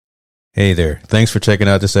Hey there. Thanks for checking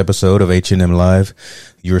out this episode of H&M Live.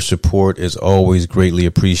 Your support is always greatly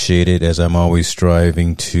appreciated, as I'm always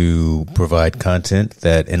striving to provide content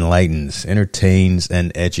that enlightens, entertains,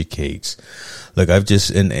 and educates. Look, I've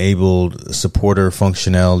just enabled supporter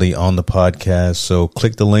functionality on the podcast, so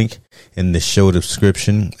click the link in the show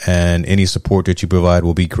description, and any support that you provide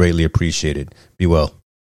will be greatly appreciated. Be well.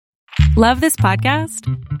 Love this podcast?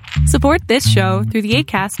 Support this show through the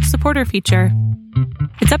Acast supporter feature.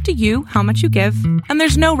 It's up to you how much you give, and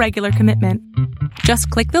there's no regular commitment. Just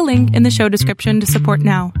click the link in the show description to support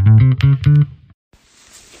now.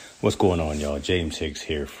 What's going on, y'all? James Higgs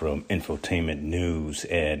here from Infotainment News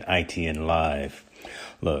and ITN Live.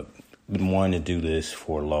 Look, been wanting to do this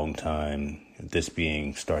for a long time. This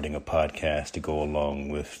being starting a podcast to go along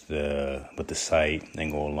with the site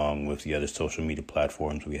and go along with the other social media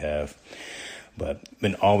platforms we have. But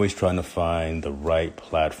been always trying to find the right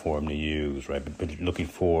platform to use, right? Been looking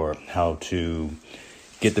for how to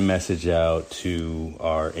get the message out to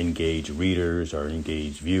our engaged readers, our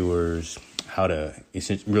engaged viewers, how to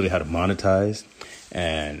monetize.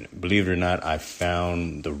 And believe it or not, I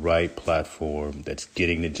found the right platform that's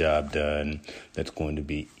getting the job done, that's going to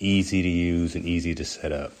be easy to use and easy to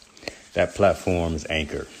set up. That platform is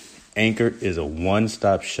Anchor. Anchor is a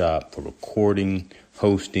one-stop shop for recording,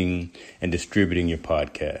 hosting, and distributing your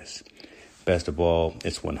podcast. Best of all,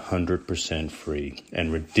 it's 100% free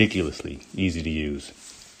and ridiculously easy to use.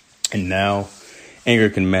 And now, Anchor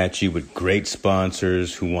can match you with great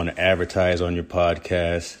sponsors who want to advertise on your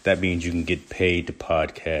podcast. That means you can get paid to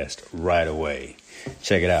podcast right away.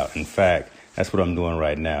 Check it out. In fact, that's what I'm doing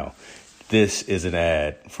right now. This is an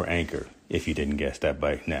ad for Anchor, if you didn't guess that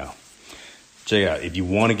by now. Check it out. If you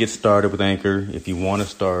want to get started with Anchor, if you want to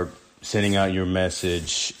start sending out your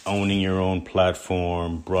message, owning your own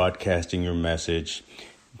platform, broadcasting your message,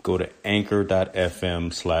 go to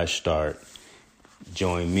anchor.fm/start.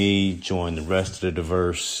 Join me, join the rest of the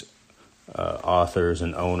diverse authors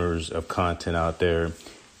and owners of content out there.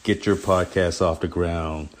 Get your podcast off the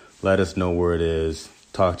ground. Let us know where it is.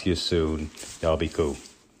 Talk to you soon. Y'all be cool.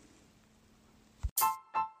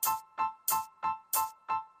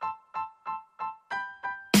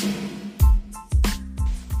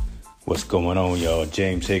 What's going on, y'all?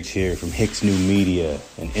 James Higgs here from Hicks New Media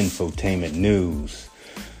and Infotainment News.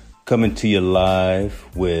 Coming to you live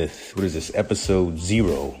with, episode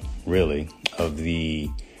 0, really, of the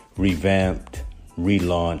revamped,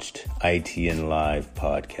 relaunched ITN Live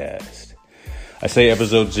podcast. I say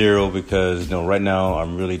episode 0 because, right now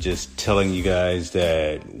I'm really just telling you guys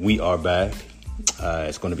that we are back.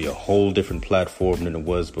 It's going to be a whole different platform than it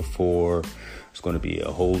was before. It's going to be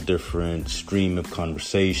a whole different stream of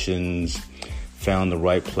conversations. Found the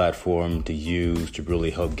right platform to use to really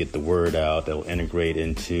help get the word out. That'll integrate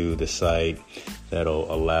into the site. That'll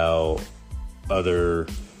allow other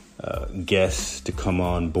guests to come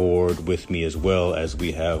on board with me, as well as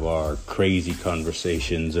we have our crazy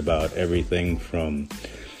conversations about everything from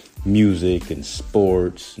music and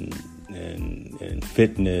sports and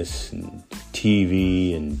fitness and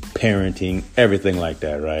TV and parenting, everything like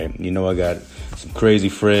that, right? I got some crazy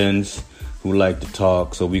friends who like to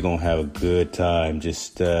talk, so we're going to have a good time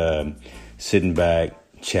just sitting back,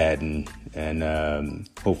 chatting, and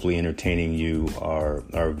hopefully entertaining you,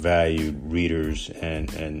 our valued readers and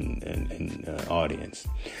audience.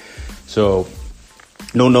 So,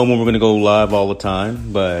 don't know when we're going to go live all the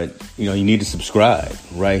time, but, you need to subscribe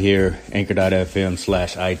right here,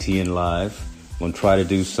 anchor.fm/ITN Live. I'm going to try to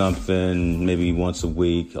do something maybe once a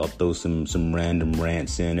week. I'll throw some random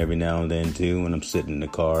rants in every now and then, too, when I'm sitting in the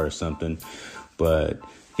car or something. But,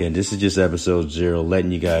 again, this is just episode 0,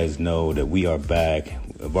 letting you guys know that we are back.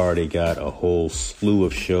 I've already got a whole slew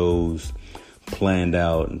of shows planned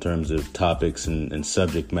out in terms of topics and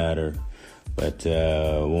subject matter. But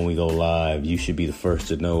when we go live, you should be the first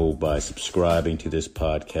to know by subscribing to this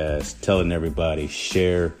podcast, telling everybody,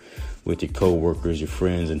 share with your coworkers, your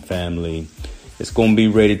friends, and family. It's going to be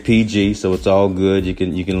rated PG, so it's all good. You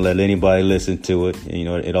can let anybody listen to it.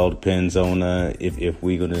 It all depends on if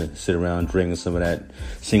we're going to sit around drinking some of that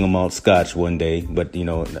single malt scotch one day. But,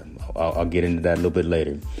 I'll get into that a little bit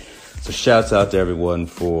later. So shouts out to everyone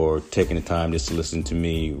for taking the time just to listen to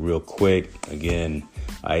me real quick. Again,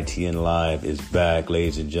 ITN Live is back,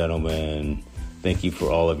 ladies and gentlemen. Thank you for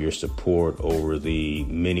all of your support over the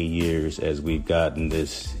many years as we've gotten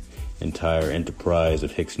this entire enterprise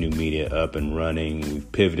of Hicks New Media up and running.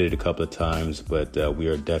 We've pivoted a couple of times, but we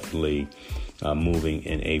are definitely moving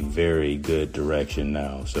in a very good direction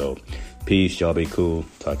now. So peace, y'all be cool.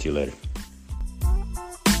 Talk to you later.